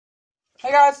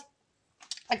Hey guys,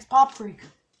 it's Pop Freak.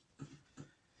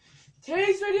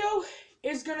 Today's video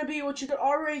is gonna be what you could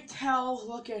already tell.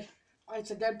 Look at, it's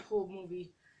a Deadpool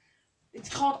movie. It's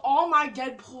called All My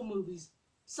Deadpool Movies.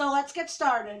 So let's get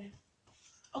started.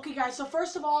 Okay guys, so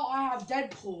first of all, I have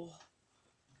Deadpool.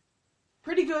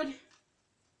 Pretty good.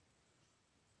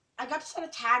 I got this at a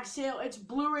tag sale. It's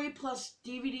Blu-ray plus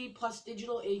DVD plus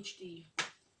digital HD.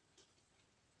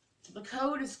 The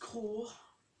code is cool.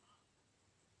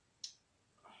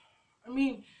 I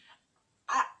mean,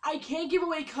 I can't give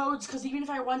away codes because even if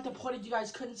I went to put it, you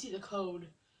guys couldn't see the code.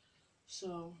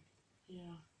 So,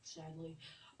 yeah, sadly.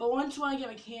 But once when I get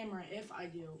a camera, if I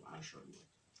do, I'll show you.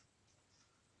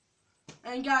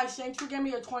 And guys, thanks for getting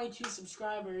me to 22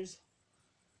 subscribers.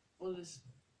 Well,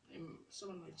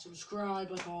 someone might subscribe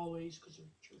like always because you're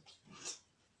jerks.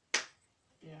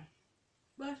 Yeah,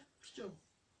 but still,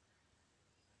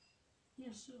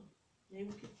 yeah, still, maybe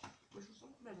we could wish for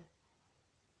something better.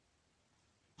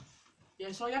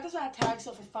 Yeah, so I got this at a tag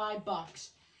sale for $5.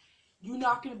 You're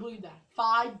not gonna believe that.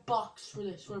 $5 for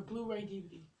this, for a Blu-ray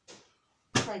DVD.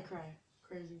 Cray.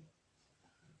 Crazy.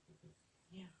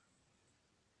 Yeah.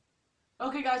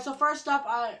 Okay guys, so first up,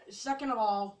 second,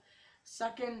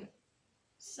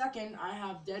 I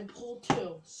have Deadpool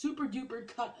 2, Super Duper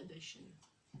Cut Edition.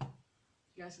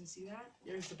 You guys can see that?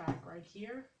 There's the back right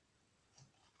here.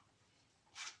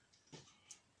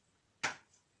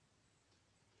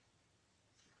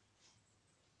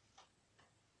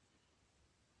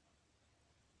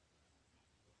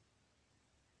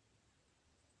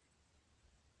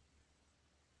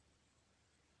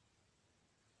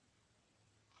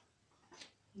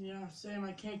 Yeah, same.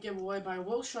 I can't give away, but I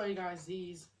will show you guys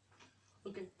these.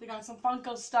 Look at, they got some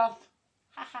Funko stuff.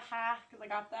 Ha ha ha, because I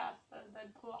got that.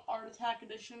 Deadpool Heart Attack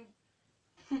Edition.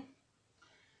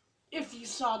 If you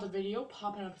saw the video,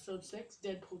 pop in episode 6,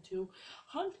 Deadpool 2,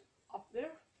 Hunt, up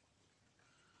there.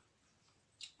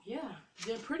 Yeah,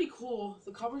 they're pretty cool.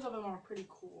 The covers of them are pretty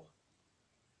cool.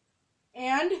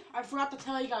 And, I forgot to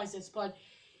tell you guys this, but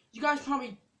you guys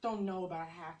probably don't know about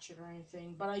Hatchet or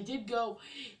anything, but I did go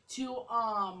to,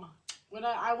 when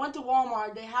I went to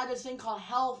Walmart, they had this thing called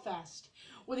Hellfest,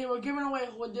 where they were giving away,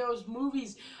 when there was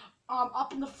movies,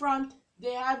 up in the front,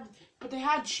 but they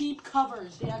had cheap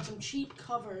covers. They had some cheap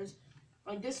covers,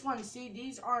 like this one. See,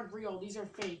 these aren't real, these are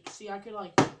fake. See, I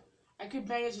could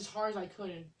bang this as hard as I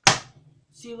could, and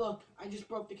see, look, I just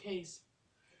broke the case.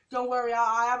 Don't worry,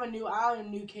 I have a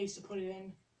new case to put it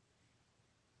in.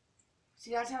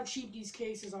 See, that's how cheap these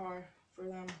cases are for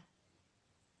them.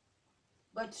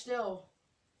 But still.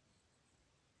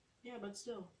 Yeah, but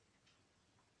still.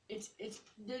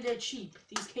 They're cheap.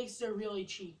 These cases are really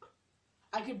cheap.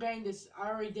 I could bang this. I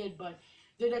already did, but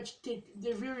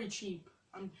they're very cheap.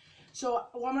 So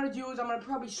what I'm gonna do is I'm gonna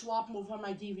probably swap them with one of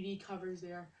my DVD covers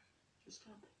there. Just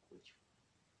gotta pick which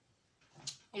one.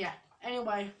 Yeah.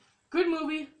 Anyway, good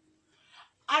movie.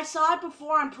 I saw it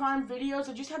before on Prime Videos.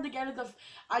 I just had to get it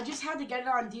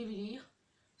on DVD,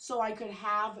 so I could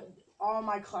have all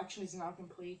my collection is now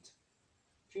complete.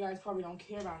 You guys probably don't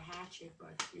care about Hatchet,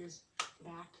 but here's the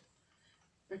back.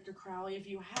 Victor Crowley. If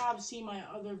you have seen my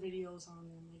other videos on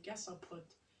them, I guess I'll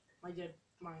put my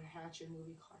Hatchet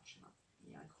movie collection up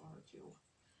in the corner too.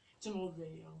 It's an old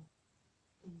video,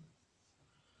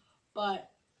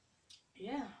 but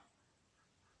yeah.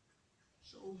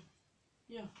 So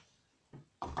yeah.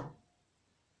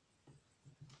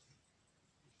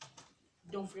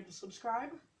 Don't forget to subscribe.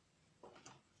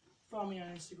 Follow me on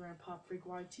Instagram,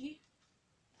 PopFreakYT.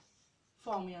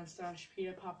 Follow me on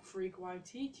StashPedia,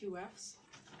 PopFreakYT, 2 Fs.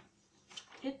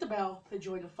 Hit the bell to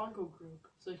join the Funko group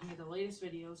so you can get the latest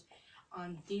videos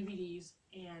on DVDs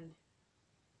and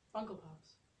Funko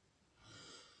Pops.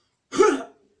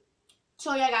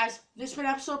 So yeah, guys, this has been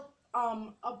an episode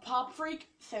of Pop Freak.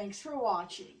 Thanks for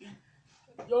watching.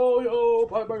 Yo,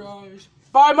 bye guys.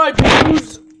 Bye my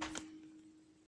dudes.